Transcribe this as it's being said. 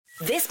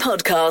This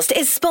podcast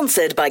is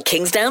sponsored by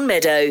Kingsdown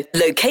Meadow,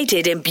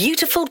 located in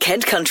beautiful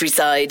Kent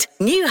countryside.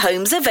 New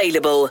homes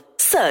available.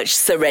 Search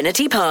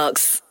Serenity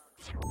Parks.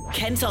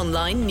 Kent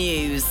Online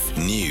News.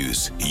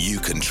 News you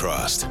can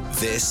trust.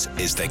 This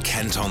is the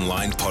Kent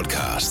Online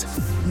Podcast.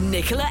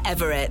 Nicola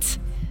Everett.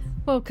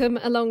 Welcome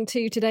along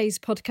to today's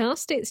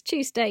podcast. It's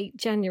Tuesday,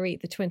 January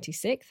the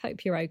 26th.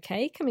 Hope you're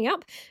okay. Coming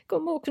up,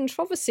 got more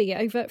controversy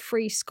over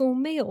free school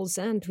meals,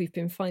 and we've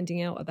been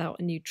finding out about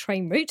a new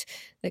train route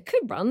that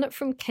could run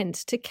from Kent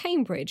to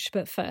Cambridge.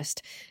 But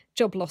first,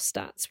 job loss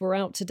stats were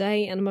out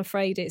today, and I'm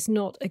afraid it's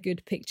not a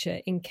good picture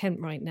in Kent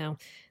right now.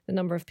 The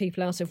number of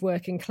people out of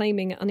work and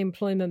claiming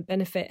unemployment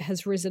benefit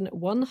has risen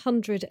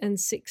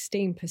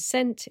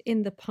 116%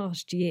 in the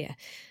past year.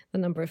 The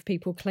number of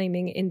people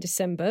claiming in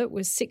December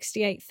was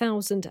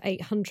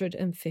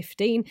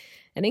 68,815,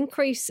 an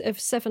increase of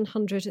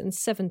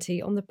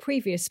 770 on the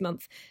previous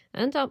month,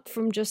 and up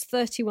from just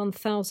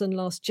 31,000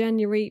 last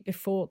January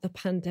before the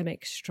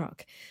pandemic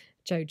struck.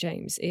 Jo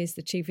James is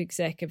the Chief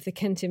Exec of the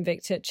Kent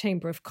Invicta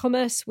Chamber of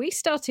Commerce. We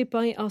started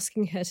by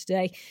asking her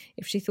today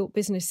if she thought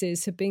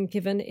businesses had been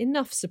given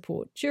enough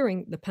support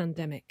during the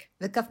pandemic.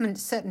 The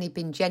government's certainly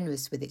been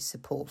generous with its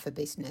support for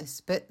business,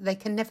 but they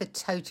can never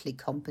totally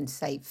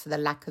compensate for the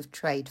lack of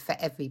trade for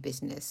every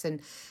business.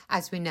 And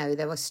as we know,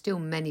 there are still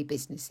many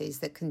businesses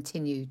that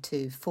continue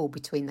to fall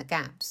between the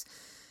gaps.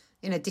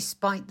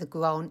 Despite the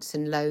grants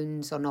and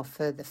loans on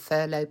offer, the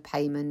furlough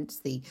payments,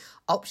 the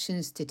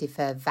options to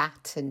defer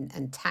VAT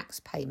and tax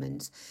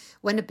payments,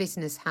 when a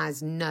business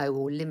has no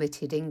or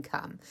limited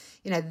income,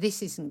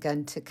 this isn't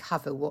going to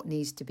cover what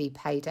needs to be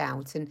paid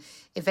out. And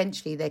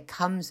eventually there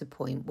comes a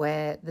point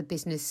where the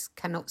business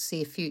cannot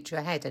see a future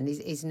ahead and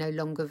is no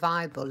longer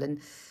viable. And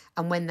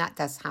when that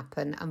does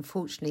happen,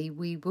 unfortunately,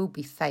 we will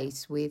be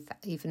faced with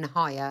even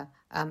higher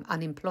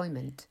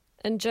unemployment.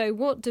 And Jo,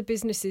 what do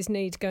businesses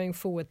need going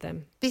forward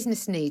then?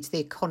 Business needs the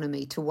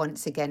economy to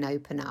once again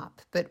open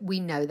up, but we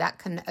know that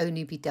can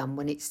only be done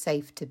when it's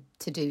safe to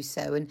do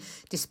so. And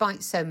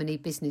despite so many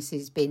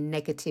businesses being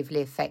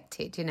negatively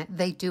affected,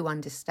 they do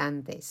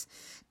understand this.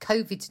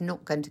 COVID's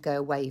not going to go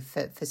away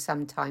for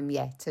some time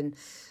yet. And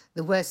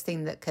the worst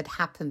thing that could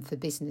happen for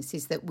business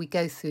is that we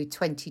go through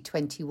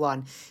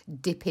 2021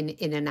 dipping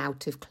in and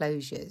out of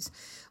closures.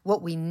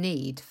 What we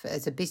need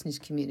as a business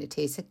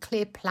community is a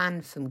clear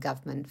plan from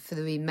government for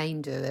the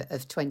remainder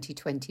of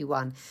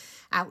 2021,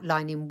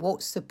 outlining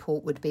what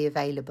support would be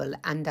available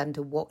and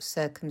under what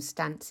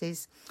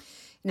circumstances.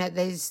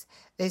 There's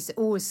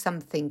always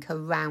something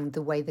around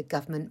the way the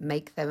government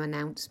make their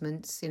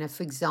announcements.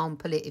 For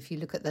example, if you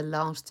look at the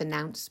last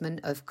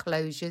announcement of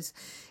closures,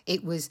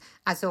 it was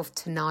as of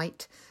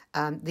tonight,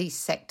 these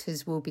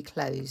sectors will be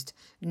closed.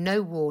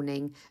 No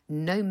warning,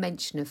 no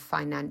mention of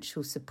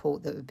financial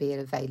support that would be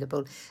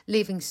available,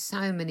 leaving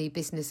so many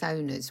business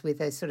owners with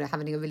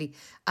having a really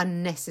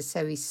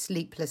unnecessary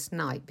sleepless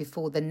night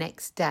before the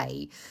next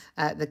day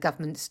the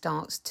government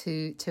starts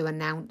to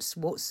announce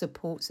what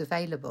support's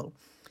available.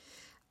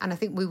 And I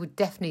think we would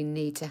definitely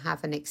need to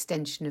have an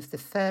extension of the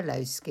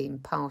furlough scheme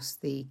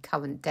past the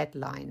current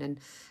deadline. And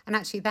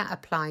actually that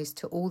applies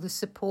to all the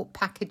support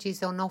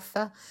packages on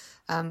offer.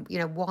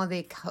 While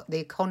the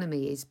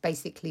economy is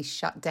basically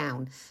shut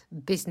down,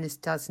 business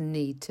does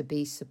need to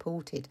be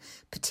supported,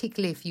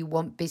 particularly if you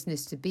want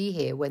business to be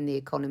here when the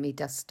economy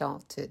does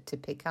start to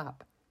pick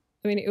up.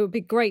 It would be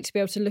great to be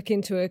able to look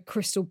into a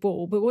crystal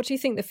ball, but what do you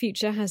think the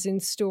future has in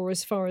store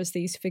as far as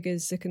these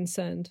figures are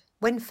concerned?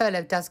 When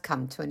furlough does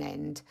come to an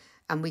end,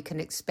 and we can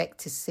expect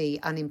to see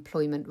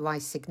unemployment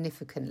rise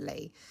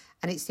significantly.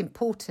 And it's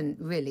important,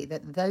 really,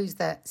 that those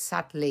that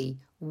sadly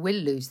will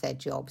lose their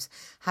jobs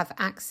have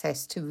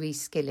access to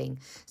reskilling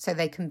so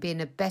they can be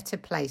in a better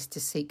place to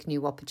seek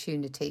new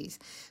opportunities,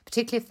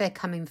 particularly if they're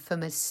coming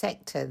from a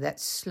sector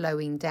that's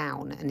slowing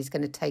down and is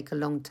going to take a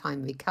long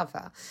time to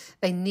recover.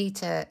 They need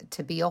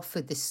to be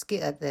offered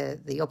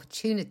the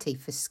opportunity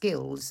for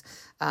skills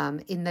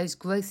in those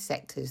growth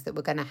sectors that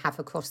we're going to have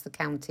across the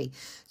county.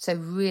 So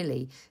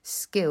really,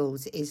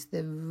 skills is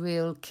the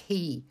real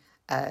key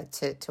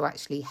to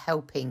actually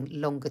helping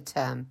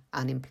longer-term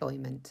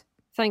unemployment.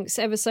 Thanks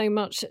ever so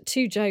much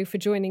to Jo for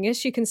joining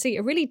us. You can see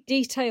a really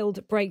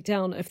detailed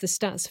breakdown of the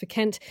stats for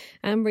Kent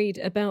and read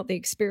about the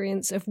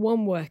experience of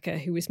one worker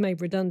who was made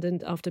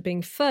redundant after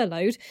being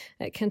furloughed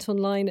at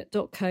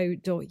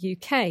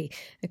kentonline.co.uk.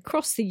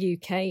 Across the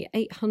UK,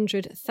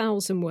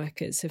 800,000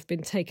 workers have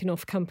been taken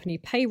off company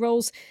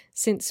payrolls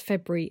since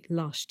February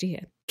last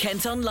year.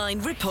 Kent Online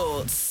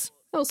reports.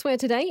 Elsewhere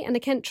today, and a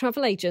Kent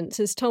travel agent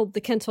has told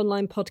the Kent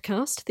Online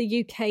podcast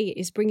the UK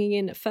is bringing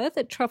in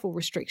further travel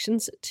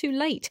restrictions too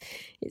late.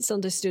 It's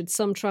understood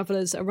some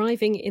travellers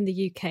arriving in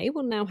the UK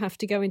will now have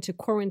to go into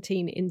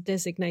quarantine in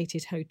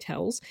designated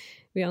hotels.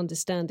 We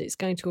understand it's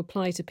going to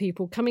apply to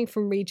people coming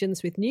from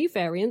regions with new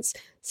variants,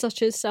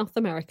 such as South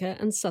America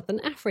and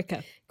Southern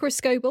Africa. Chris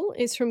Scoble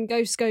is from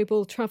Go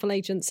Scoble Travel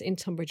Agents in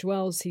Tunbridge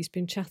Wells. He's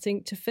been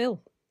chatting to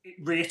Phil.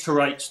 It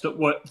reiterates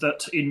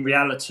that in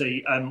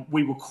reality,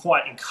 we were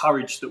quite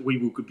encouraged that we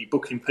would be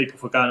booking people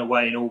for going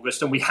away in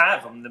August, and we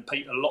have.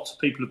 Lots of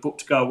people have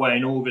booked to go away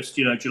in August,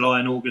 July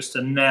and August,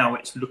 and now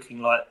it's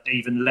looking like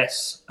even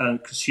less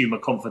consumer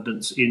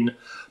confidence in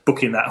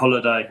booking that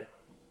holiday.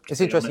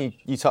 It's interesting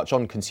you touch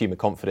on consumer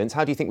confidence.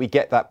 How do you think we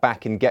get that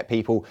back and get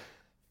people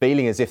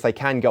feeling as if they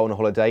can go on a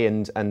holiday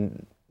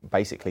and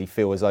basically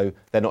feel as though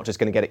they're not just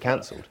going to get it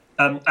cancelled?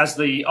 As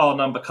the R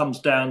number comes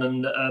down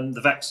and the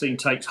vaccine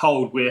takes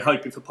hold, we're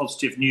hoping for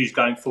positive news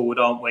going forward,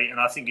 aren't we? And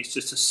I think it's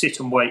just to sit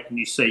and wait and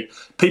you see.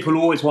 People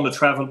always want to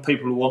travel,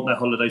 people want their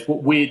holidays.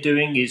 What we're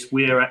doing is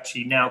we're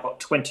actually now got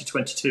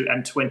 2022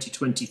 and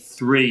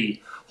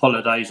 2023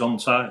 holidays on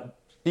sale.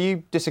 Do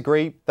you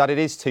disagree that it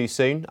is too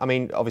soon? I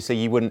mean, obviously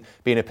you wouldn't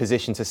be in a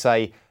position to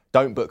say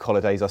don't book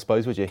holidays, I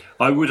suppose, would you?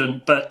 I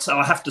wouldn't, but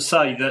I have to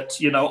say that,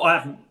 I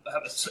haven't.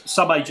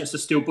 Some agents are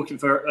still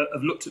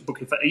have looked at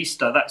booking for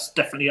Easter. That's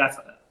definitely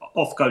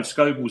off Go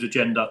Scoble's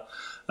agenda.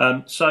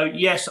 So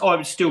yes, I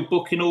would still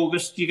book in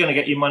August. You're going to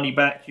get your money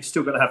back. You're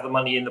still going to have the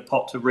money in the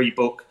pot to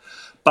rebook.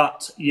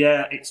 But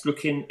yeah,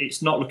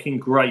 it's not looking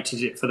great,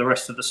 is it, for the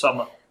rest of the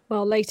summer?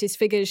 Well, latest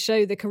figures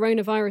show the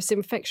coronavirus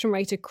infection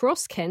rate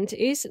across Kent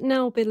is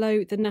now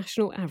below the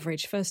national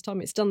average. First time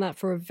it's done that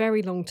for a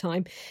very long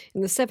time. In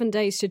the 7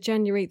 days to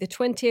January the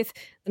 20th,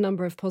 the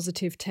number of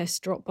positive tests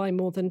dropped by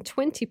more than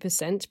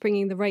 20%,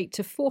 bringing the rate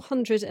to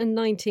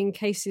 419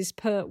 cases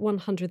per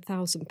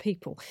 100,000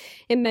 people.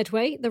 In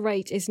Medway, the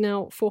rate is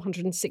now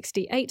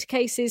 468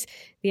 cases.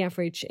 The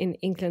average in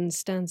England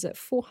stands at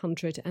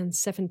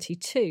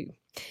 472.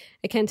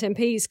 A Kent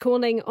MP is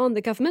calling on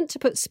the government to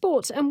put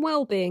sport and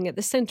well-being at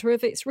the centre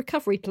of its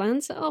recovery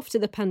plans after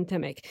the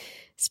pandemic.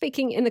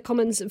 Speaking in the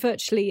Commons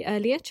virtually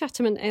earlier,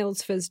 Chatham and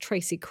Aylesford's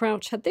Tracy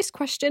Crouch had this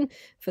question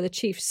for the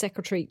Chief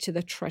Secretary to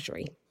the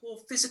Treasury.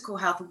 Physical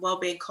health and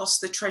wellbeing costs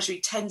the Treasury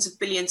tens of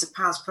billions of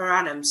pounds per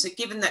annum. So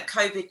given that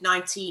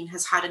COVID-19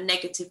 has had a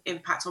negative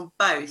impact on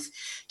both,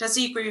 does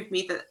he agree with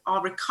me that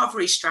our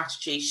recovery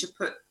strategy should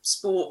put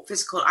sport,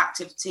 physical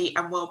activity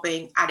and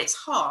wellbeing at its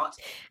heart?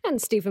 And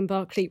Stephen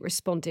Barclay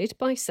responded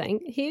by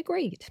saying he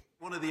agreed.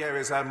 One of the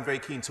areas I'm very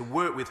keen to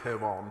work with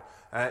her on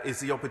is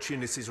the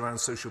opportunities around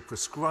social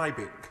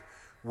prescribing,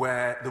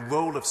 where the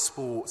role of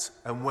sport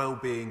and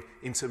well-being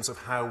in terms of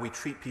how we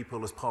treat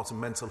people as part of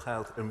mental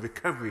health and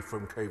recovery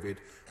from COVID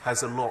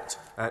has a lot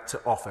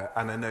to offer,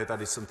 and I know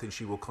that is something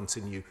she will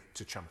continue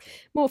to champion.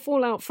 More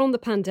fallout from the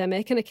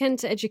pandemic, and a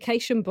Kent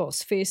education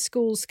boss fears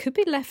schools could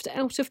be left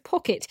out of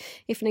pocket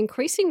if an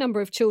increasing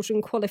number of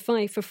children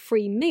qualify for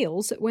free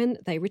meals when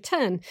they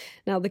return.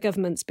 Now, the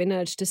government's been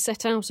urged to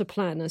set out a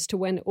plan as to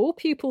when all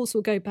pupils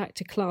will go back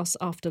to class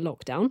after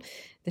lockdown.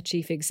 The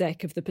chief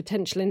exec of the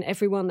Potential in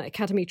Everyone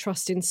Academy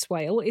Trust in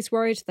Swale is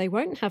worried they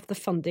won't have the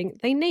funding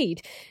they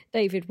need.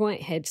 David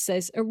Whitehead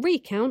says a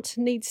recount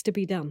needs to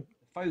be done.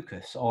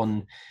 Focus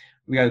on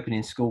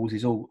reopening schools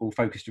is all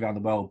focused around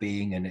the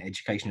well-being and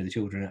education of the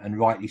children, and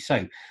rightly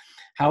so.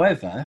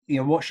 However,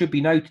 what should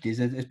be noted is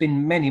that there's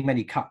been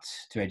many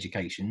cuts to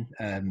education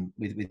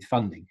with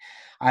funding,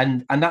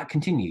 and that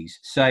continues.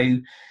 So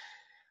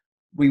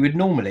we would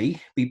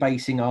normally be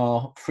basing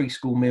our free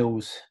school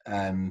meals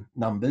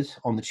numbers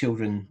on the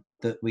children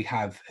that we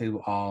have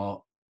who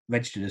are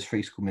registered as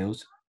free school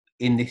meals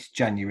in this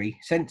January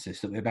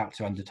census that we're about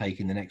to undertake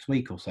in the next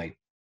week or so.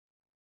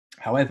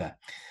 However,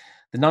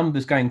 the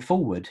numbers going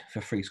forward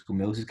for free school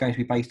meals is going to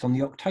be based on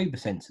the October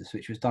census,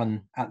 which was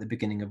done at the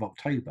beginning of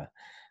October.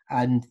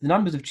 And the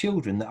numbers of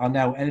children that are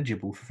now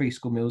eligible for free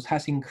school meals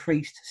has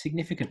increased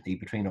significantly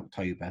between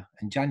October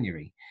and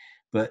January.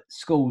 But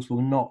schools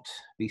will not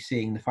be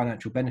seeing the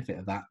financial benefit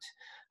of that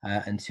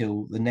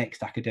until the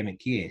next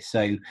academic year.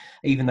 So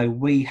even though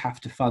we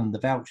have to fund the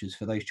vouchers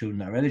for those children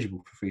that are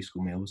eligible for free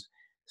school meals,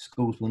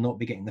 schools will not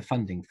be getting the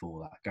funding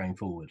for that going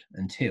forward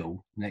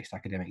until the next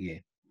academic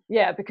year.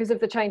 Yeah, because of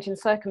the change in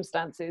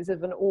circumstances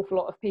of an awful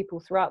lot of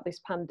people throughout this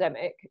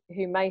pandemic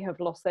who may have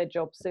lost their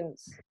jobs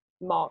since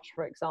March,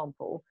 for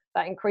example,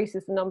 that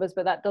increases the numbers,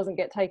 but that doesn't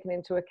get taken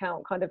into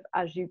account kind of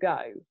as you go.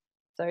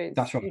 So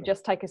that's right. You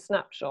just take a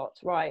snapshot,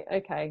 right?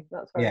 Okay,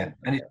 that's very yeah,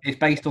 and it's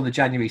based on the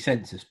January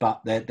census,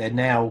 but they're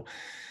now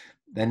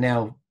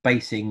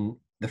basing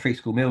the free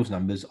school meals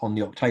numbers on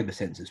the October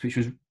census, which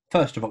was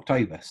 1st of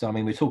October. So I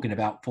mean, we're talking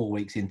about 4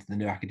 weeks into the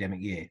new academic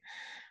year.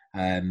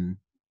 And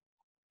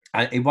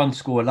in one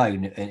school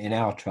alone in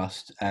our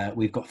trust,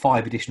 we've got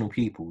 5 additional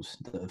pupils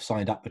that have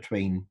signed up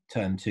between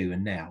term 2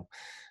 and now,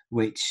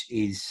 which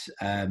is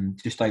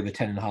just over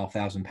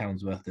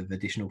 £10,500 worth of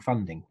additional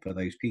funding for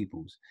those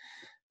pupils,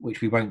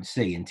 which we won't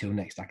see until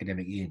next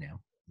academic year now.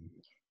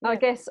 I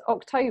guess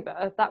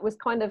October, that was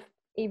kind of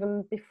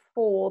even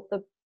before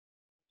the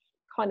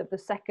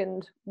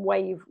second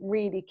wave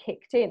really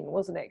kicked in,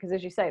 wasn't it? Because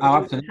as you say,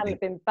 the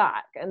hadn't been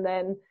back, and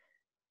then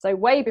so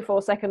way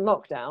before second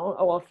lockdown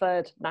or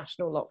third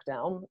national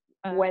lockdown,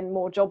 when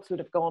more jobs would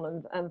have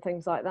gone and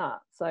things like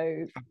that.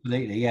 So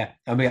absolutely, yeah.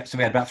 And we had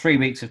about 3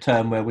 weeks of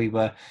term where we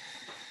were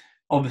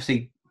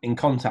obviously in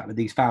contact with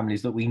these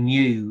families that we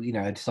knew,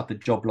 had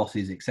suffered job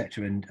losses,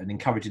 etc., and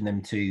encouraging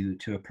them to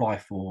apply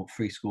for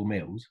free school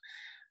meals,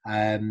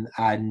 and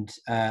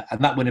that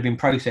wouldn't have been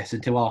processed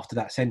until after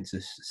that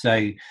census.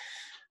 So,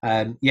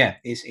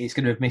 it's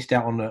going to have missed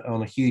out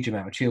on a huge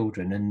amount of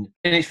children, and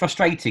it's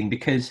frustrating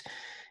because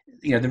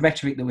the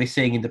rhetoric that we're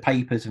seeing in the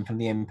papers and from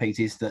the MPs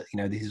is that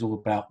this is all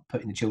about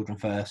putting the children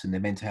first and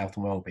their mental health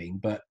and well-being.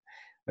 But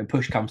when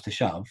push comes to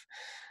shove,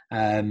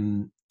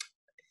 when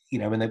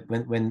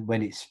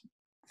it's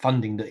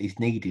funding that is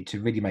needed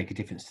to really make a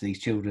difference to these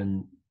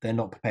children, they're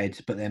not prepared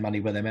to put their money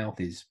where their mouth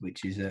is,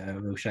 which is a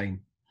real shame.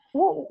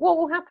 What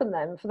will happen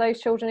then for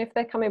those children if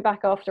they're coming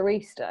back after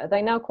Easter?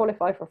 They now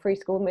qualify for free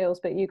school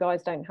meals, but you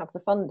guys don't have the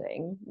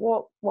funding.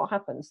 What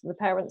happens? The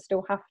parents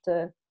still have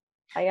to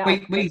pay out.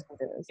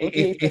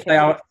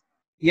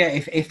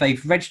 If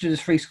they've registered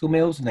as free school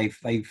meals and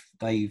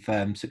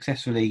they've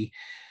successfully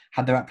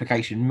had their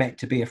application met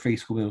to be a free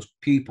school meals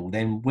pupil,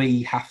 then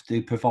we have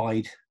to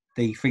provide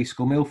the free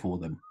school meal for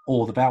them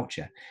or the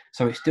voucher.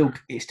 So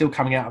it's still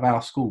coming out of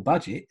our school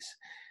budgets,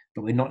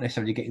 but we're not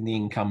necessarily getting the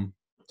income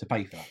to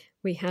pay for that.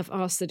 We have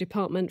asked the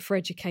Department for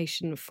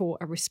Education for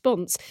a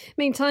response.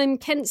 Meantime,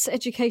 Kent's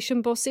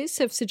education bosses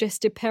have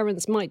suggested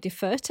parents might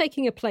defer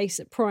taking a place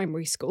at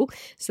primary school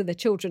so their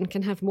children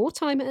can have more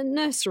time at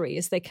nursery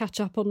as they catch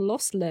up on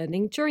lost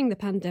learning during the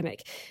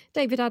pandemic.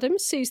 David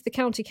Adams, who's the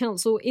County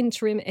Council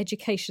Interim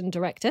Education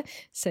Director,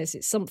 says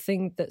it's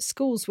something that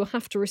schools will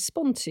have to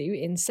respond to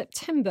in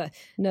September.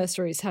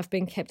 Nurseries have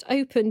been kept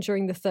open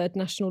during the third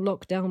national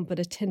lockdown, but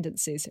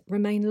attendances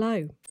remain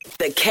low.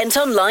 The Kent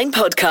Online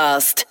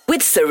Podcast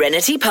with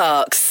Serenity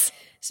Parks.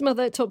 Some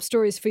other top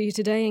stories for you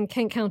today. And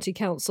Kent County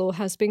Council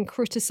has been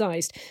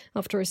criticised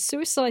after a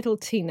suicidal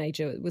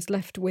teenager was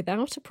left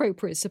without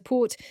appropriate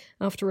support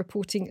after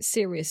reporting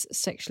serious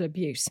sexual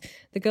abuse.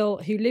 The girl,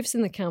 who lives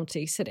in the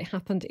county, said it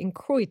happened in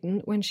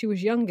Croydon when she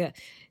was younger.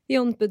 The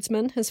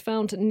Ombudsman has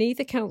found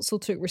neither council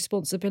took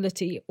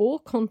responsibility or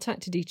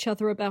contacted each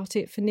other about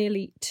it for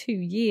nearly 2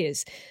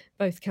 years.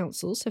 Both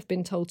councils have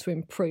been told to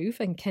improve,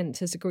 and Kent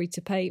has agreed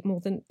to pay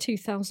more than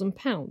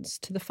 £2,000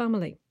 to the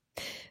family.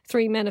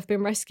 3 men have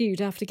been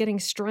rescued after getting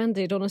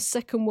stranded on a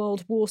Second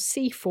World War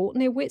sea fort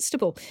near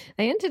Whitstable.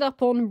 They ended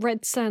up on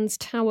Red Sands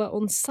Tower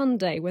on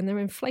Sunday when their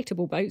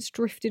inflatable boats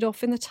drifted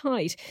off in the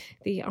tide.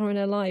 The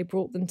RNLI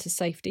brought them to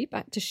safety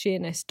back to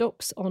Sheerness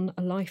Docks on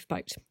a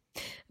lifeboat.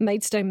 A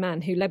Maidstone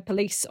man who led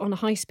police on a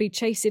high-speed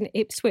chase in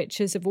Ipswich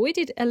has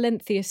avoided a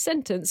lengthier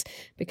sentence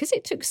because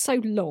it took so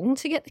long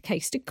to get the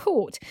case to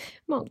court.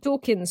 Mark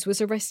Dawkins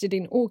was arrested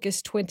in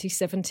August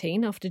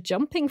 2017 after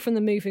jumping from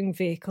the moving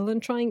vehicle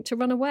and trying to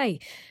run away.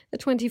 The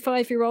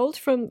 25-year-old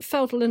from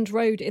Feldland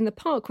Road in the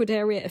Parkwood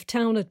area of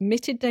town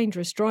admitted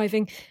dangerous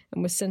driving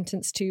and was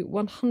sentenced to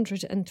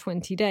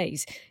 120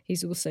 days.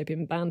 He's also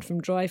been banned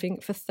from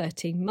driving for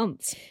 13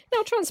 months.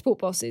 Now, transport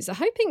bosses are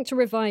hoping to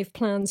revive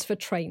plans for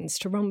trains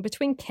to run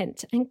between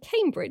Kent and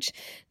Cambridge.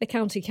 The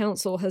County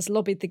Council has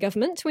lobbied the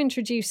government to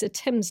introduce a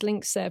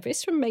Thameslink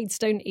service from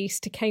Maidstone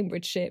East to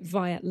Cambridgeshire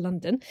via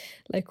London.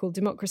 Local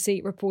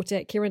Democracy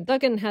reporter Kieran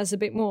Duggan has a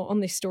bit more on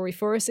this story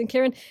for us. And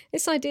Kieran,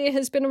 this idea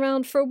has been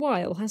around for a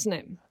while, hasn't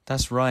it?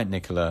 That's right,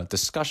 Nicola.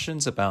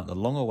 Discussions about the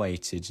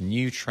long-awaited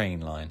new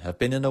train line have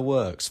been in the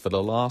works for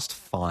the last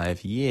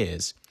 5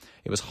 years.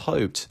 It was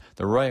hoped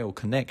the rail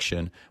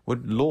connection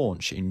would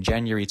launch in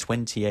January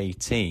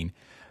 2018,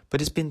 but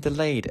it's been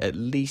delayed at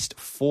least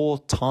 4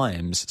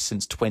 times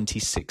since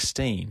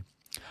 2016.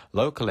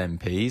 Local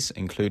MPs,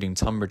 including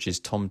Tunbridge's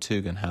Tom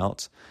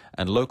Tugendhat,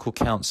 and local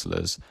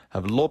councillors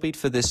have lobbied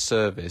for this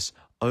service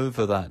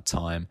over that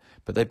time,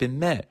 but they've been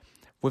met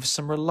with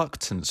some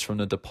reluctance from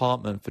the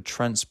Department for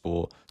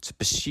Transport to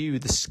pursue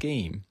the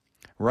scheme.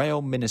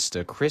 Rail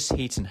Minister Chris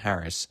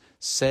Heaton-Harris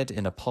said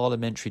in a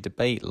parliamentary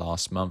debate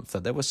last month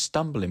that there were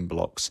stumbling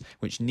blocks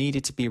which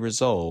needed to be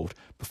resolved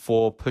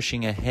before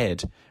pushing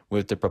ahead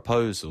with the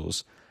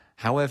proposals.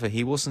 However,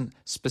 he wasn't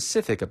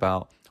specific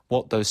about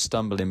what those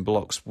stumbling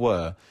blocks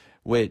were,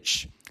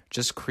 which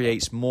just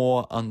creates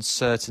more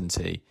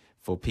uncertainty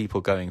for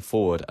people going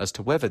forward as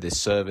to whether this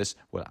service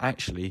will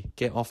actually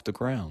get off the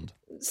ground.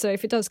 So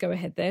if it does go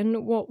ahead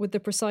then, what would the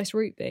precise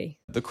route be?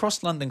 The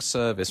cross-London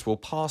service will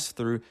pass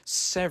through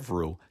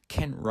several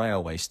Kent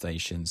railway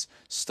stations,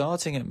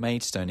 starting at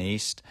Maidstone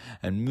East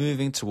and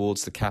moving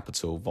towards the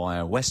capital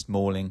via West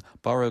Malling,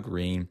 Borough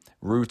Green,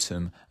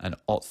 Rootham and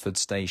Otford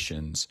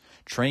stations.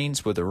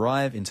 Trains would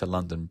arrive into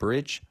London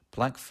Bridge,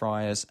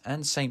 Blackfriars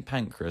and St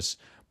Pancras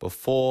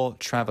before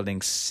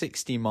travelling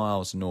 60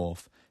 miles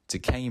north to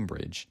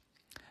Cambridge.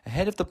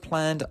 Ahead of the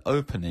planned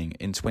opening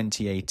in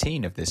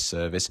 2018 of this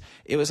service,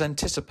 it was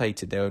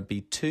anticipated there would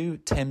be 2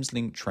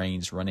 Thameslink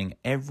trains running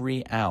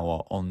every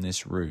hour on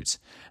this route,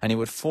 and it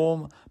would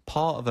form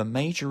part of a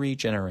major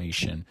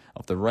regeneration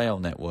of the rail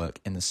network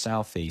in the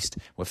southeast,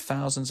 with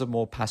thousands of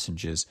more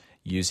passengers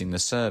using the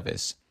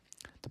service.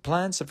 The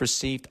plans have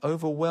received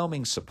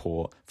overwhelming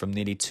support from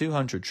nearly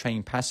 200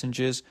 train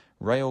passengers,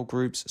 rail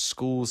groups,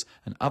 schools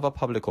and other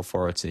public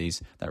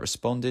authorities that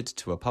responded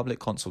to a public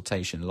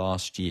consultation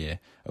last year,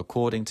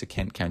 according to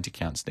Kent County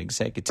Council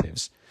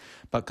executives.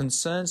 But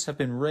concerns have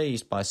been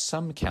raised by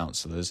some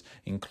councillors,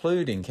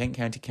 including Kent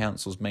County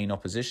Council's main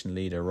opposition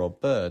leader Rob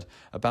Bird,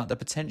 about the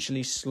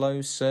potentially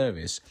slow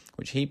service,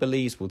 which he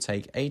believes will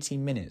take 80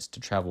 minutes to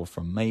travel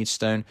from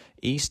Maidstone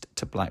east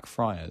to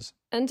Blackfriars.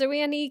 And are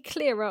we any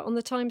clearer on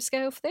the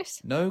timescale for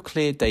this? No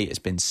clear date has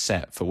been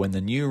set for when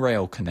the new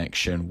rail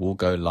connection will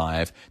go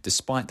live,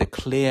 despite the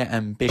clear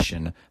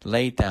ambition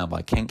laid down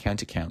by Kent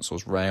County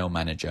Council's rail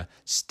manager,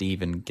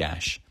 Stephen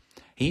Gash.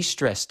 He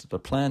stressed that the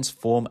plans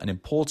form an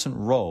important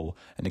role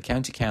in the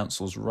County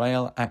Council's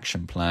rail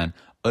action plan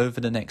over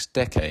the next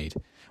decade,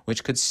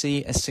 which could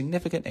see a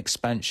significant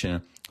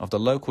expansion of the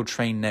local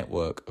train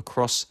network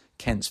across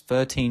Kent's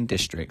 13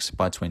 districts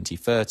by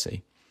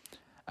 2030.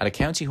 At a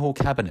County Hall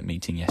Cabinet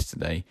meeting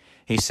yesterday,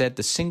 he said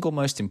the single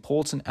most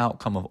important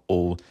outcome of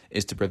all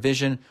is the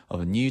provision of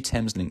a new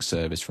Thameslink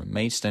service from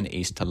Maidstone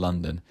East to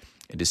London.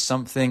 It is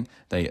something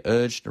they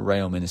urged the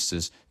rail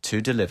ministers to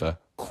deliver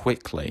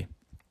quickly.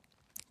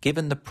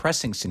 Given the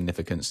pressing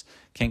significance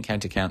Kent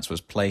County Council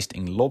has placed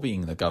in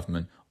lobbying the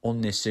government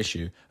on this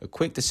issue, a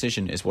quick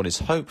decision is what is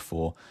hoped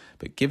for,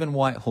 but given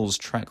Whitehall's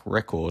track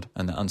record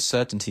and the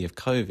uncertainty of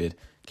COVID,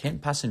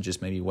 Kent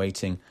passengers may be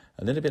waiting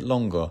a little bit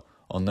longer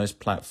on those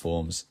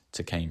platforms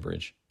to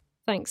Cambridge.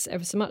 Thanks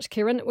ever so much,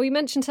 Kieran. We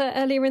mentioned her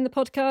earlier in the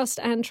podcast,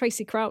 and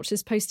Tracy Crouch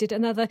has posted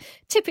another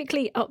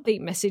typically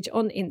upbeat message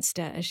on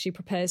Insta as she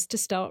prepares to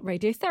start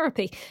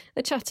radiotherapy.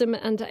 The Chatham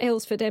and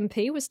Aylesford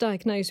MP was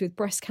diagnosed with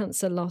breast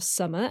cancer last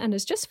summer and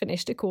has just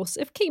finished a course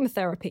of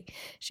chemotherapy.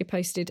 She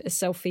posted a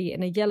selfie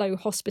in a yellow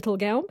hospital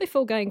gown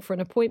before going for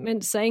an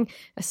appointment, saying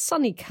a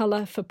sunny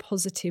colour for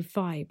positive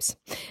vibes.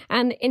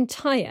 An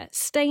entire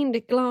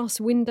stained glass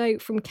window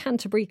from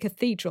Canterbury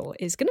Cathedral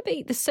is going to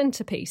be the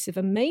centrepiece of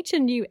a major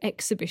new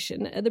exhibition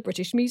at the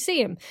British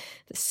Museum.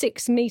 The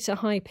 6-metre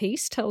high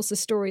piece tells the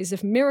stories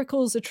of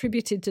miracles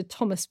attributed to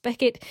Thomas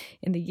Becket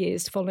in the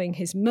years following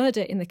his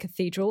murder in the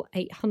cathedral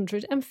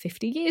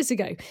 850 years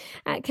ago.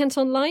 At Kent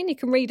Online, you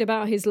can read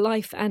about his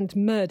life and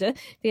murder.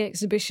 The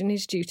exhibition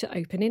is due to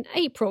open in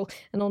April,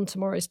 and on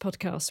tomorrow's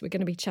podcast, we're going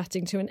to be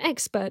chatting to an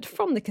expert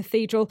from the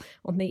cathedral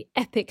on the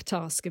epic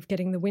task of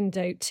getting the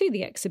window to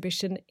the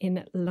exhibition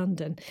in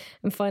London.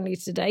 And finally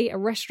today, a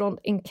restaurant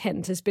in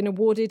Kent has been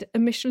awarded a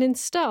Michelin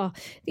star.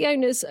 The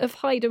owners of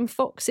Hyde and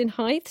Fox in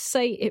Hythe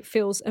say it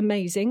feels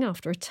amazing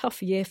after a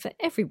tough year for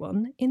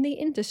everyone in the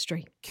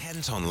industry.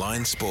 Kent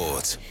Online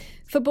Sport.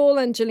 Football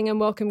and Gillingham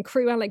welcome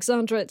Crewe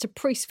Alexandra to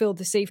Priestfield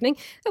this evening.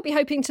 They'll be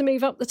hoping to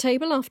move up the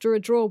table after a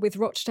draw with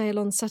Rochdale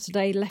on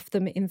Saturday left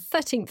them in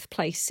 13th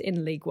place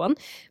in League One.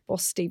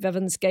 Boss Steve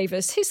Evans gave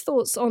us his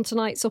thoughts on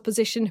tonight's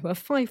opposition, who are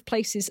 5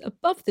 places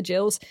above the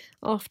Gills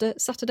after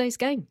Saturday's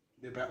game.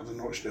 They're better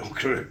than Rochdale.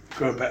 Crewe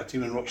are a better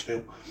team than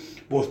Rochdale.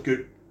 Both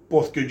good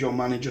young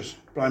managers.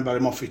 Brian Barry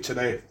Murphy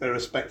today, very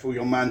respectful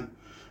young man.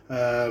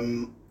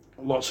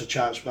 Lots of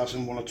chats with us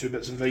and 1 or 2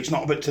 bits of advice.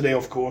 Not about today,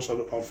 of course,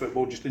 or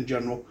football, just in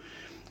general.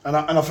 And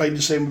I find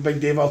the same with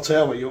Big Dave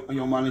Altell, a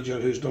young manager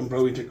who's done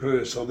brilliant at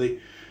Crewe. So they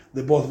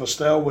both have a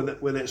style,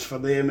 whether it's for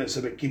them, it's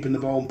about keeping the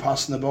ball and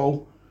passing the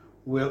ball.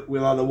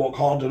 We'll either work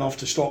hard enough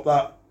to stop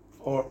that,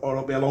 or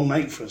it'll be a long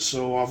night for us.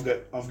 So I've got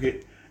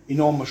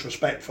enormous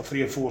respect for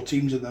 3 or 4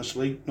 teams in this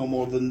league, no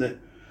more than the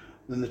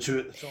 2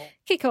 at the top.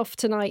 Kick-off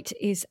tonight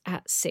is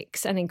at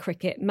 6, and in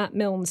cricket, Matt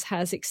Milnes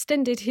has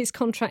extended his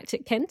contract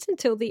at Kent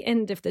until the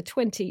end of the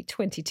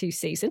 2022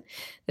 season.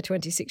 The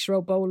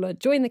 26-year-old bowler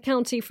joined the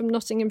county from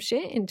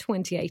Nottinghamshire in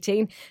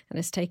 2018 and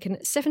has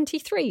taken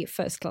 73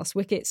 first-class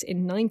wickets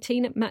in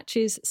 19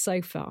 matches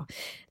so far.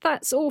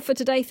 That's all for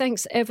today.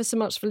 Thanks ever so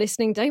much for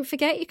listening. Don't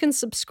forget you can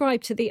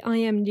subscribe to the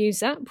IM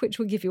News app, which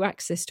will give you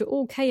access to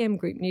all KM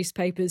Group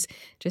newspapers.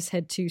 Just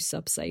head to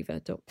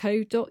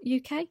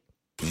subsaver.co.uk.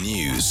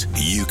 News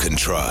you can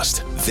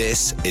trust.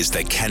 This is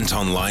the Kent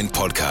Online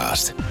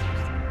Podcast.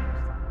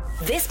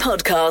 This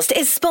podcast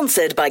is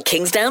sponsored by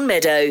Kingsdown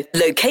Meadow,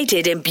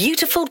 located in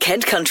beautiful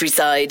Kent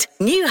countryside.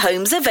 New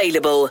homes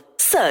available.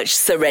 Search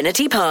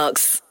Serenity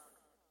Parks.